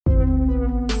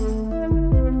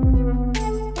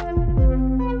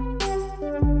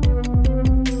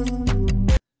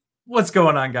What's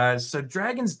going on, guys? So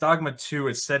Dragon's Dogma 2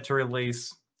 is set to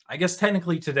release, I guess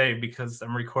technically today because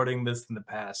I'm recording this in the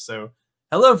past. So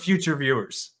hello, future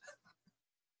viewers.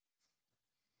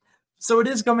 So it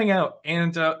is coming out,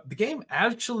 and the game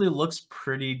actually looks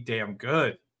pretty damn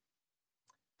good.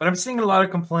 But I'm seeing a lot of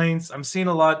complaints. I'm seeing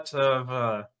a lot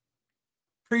of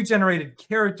pre-generated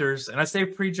characters, and I say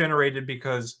pre-generated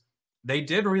because they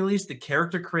did release the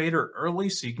character creator early,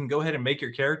 so you can go ahead and make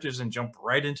your characters and jump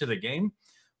right into the game,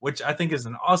 which I think is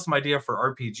an awesome idea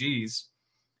for RPGs.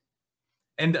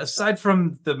 And aside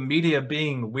from the media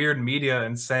being weird media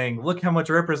and saying, look how much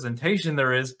representation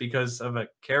there is because of a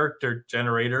character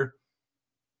generator,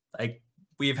 like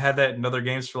we've had that in other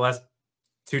games for the last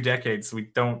 2 decades. So we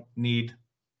don't need.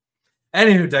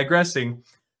 Anywho, digressing,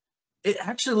 it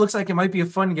actually looks like it might be a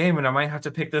fun game, and I might have to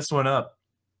pick this one up.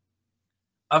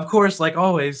 Of course, like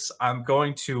always, I'm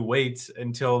going to wait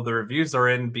until the reviews are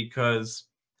in because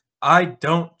I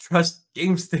don't trust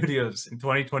game studios in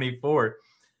 2024.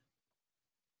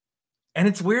 And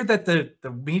it's weird that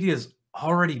the media is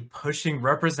already pushing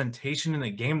representation in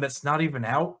a game that's not even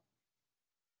out.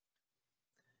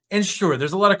 And sure,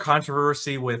 there's a lot of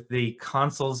controversy with the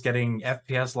consoles getting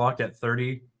FPS locked at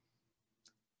 30.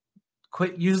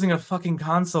 Quit using a fucking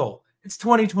console. It's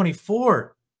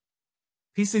 2024.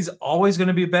 PC's always going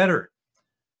to be better.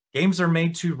 Games are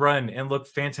made to run and look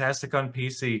fantastic on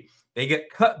PC. They get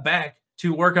cut back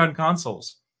to work on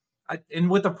consoles. And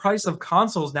with the price of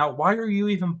consoles now, why are you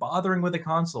even bothering with a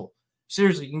console?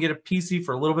 Seriously, you can get a PC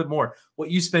for a little bit more. What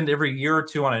you spend every year or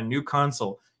two on a new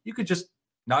console, you could just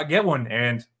not get one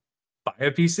and buy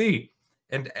a PC.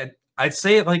 And I'd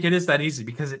say it like it is that easy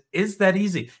because it is that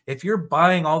easy. If you're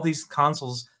buying all these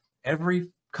consoles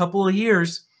every couple of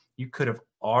years, you could have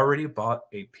already bought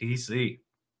a PC.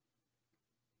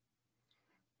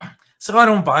 So I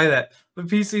don't buy that.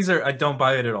 But I don't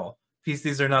buy it at all.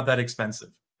 PCs are not that expensive.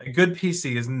 A good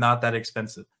PC is not that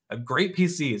expensive. A great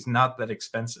PC is not that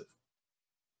expensive.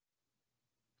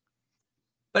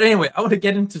 But anyway, I want to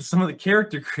get into some of the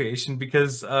character creation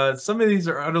because some of these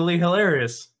are utterly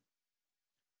hilarious.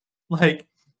 Like,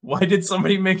 why did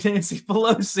somebody make Nancy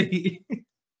Pelosi?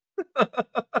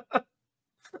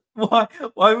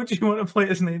 Why would you want to play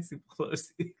as Nancy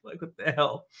Pelosi? Like, what the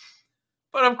hell?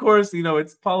 But of course,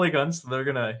 it's Polygon, so they're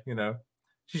gonna,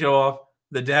 show off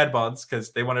the dad bods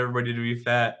because they want everybody to be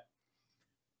fat.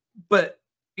 But,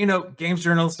 games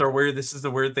journalists are weird. This is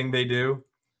the weird thing they do.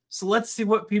 So let's see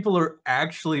what people are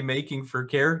actually making for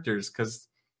characters because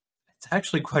it's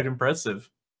actually quite impressive.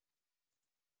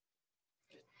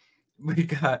 We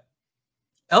got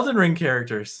Elden Ring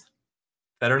characters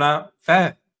that are not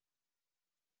fat.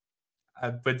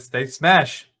 But they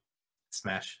smash.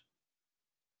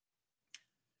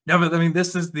 No, but I mean,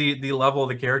 this is the level of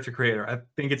the character creator. I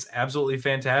think it's absolutely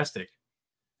fantastic.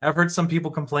 I've heard some people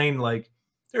complain like,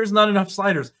 there's not enough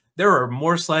sliders. There are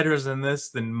more sliders in this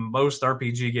than most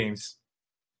RPG games.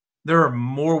 There are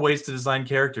more ways to design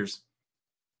characters.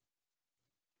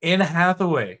 Anne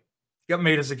Hathaway got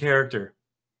made as a character.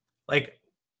 Like,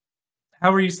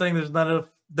 how are you saying there's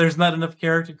not enough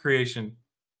character creation?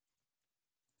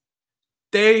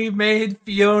 They made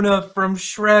Fiona from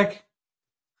Shrek.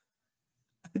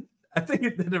 I think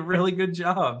it did a really good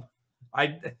job.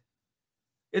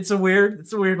 It's a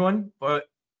weird one, but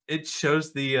it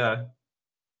shows the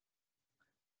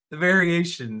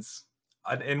variations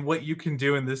and what you can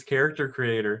do in this character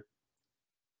creator.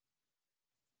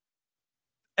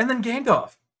 And then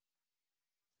Gandalf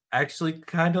actually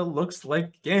kind of looks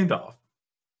like Gandalf.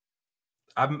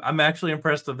 I'm actually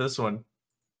impressed with this one.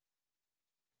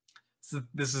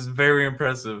 This is very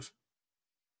impressive.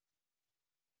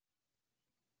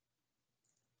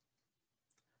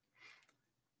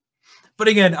 But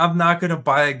again, I'm not going to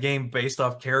buy a game based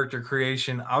off character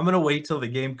creation. I'm going to wait till the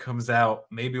game comes out,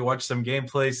 maybe watch some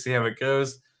gameplay, see how it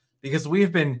goes, because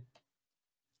we've been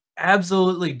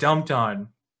absolutely dumped on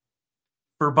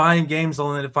for buying games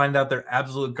only to find out they're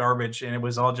absolute garbage, and it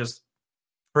was all just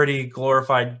pretty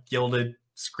glorified, gilded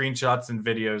screenshots and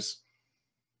videos.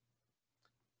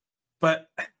 But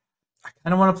I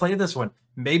kind of want to play this one.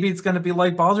 Maybe it's going to be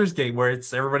like Baldur's Gate, where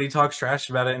everybody talks trash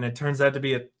about it, and it turns out to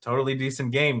be a totally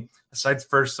decent game, aside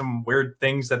for some weird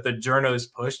things that the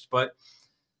journos pushed. But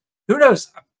who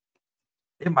knows?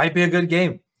 It might be a good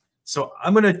game. So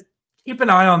I'm going to keep an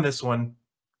eye on this one.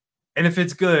 And if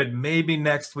it's good, maybe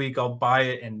next week I'll buy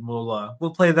it, and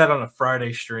we'll play that on a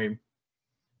Friday stream.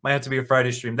 Might have to be a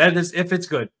Friday stream. That is if it's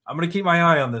good. I'm going to keep my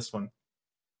eye on this one.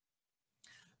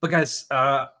 But guys,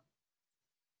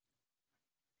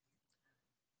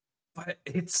 but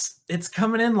it's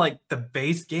coming in like the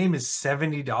base game is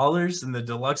 $70 and the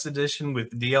deluxe edition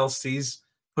with DLCs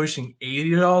pushing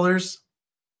 $80.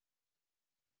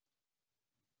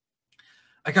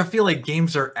 Like, I feel like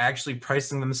games are actually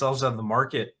pricing themselves out of the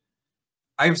market.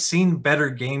 I've seen better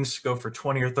games go for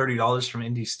 $20 or $30 from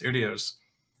indie studios.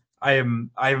 I'm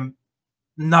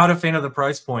not a fan of the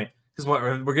price point because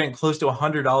we're getting close to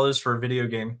 $100 for a video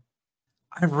game.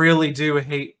 I really do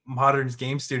hate modern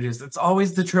game studios. It's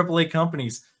always the AAA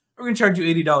companies. We're going to charge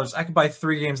you $80. I could buy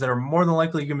 3 games that are more than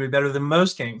likely going to be better than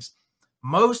most games.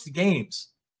 Most games,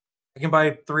 I can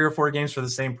buy 3 or 4 games for the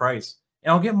same price,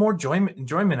 and I'll get more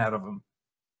enjoyment out of them.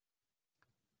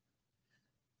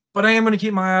 But I am going to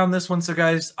keep my eye on this one. So,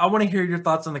 guys, I want to hear your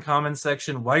thoughts in the comments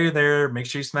section. While you're there, make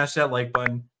sure you smash that like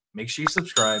button. Make sure you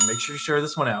subscribe. Make sure you share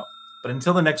this one out. But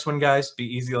until the next one, guys, be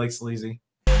easy like sleazy.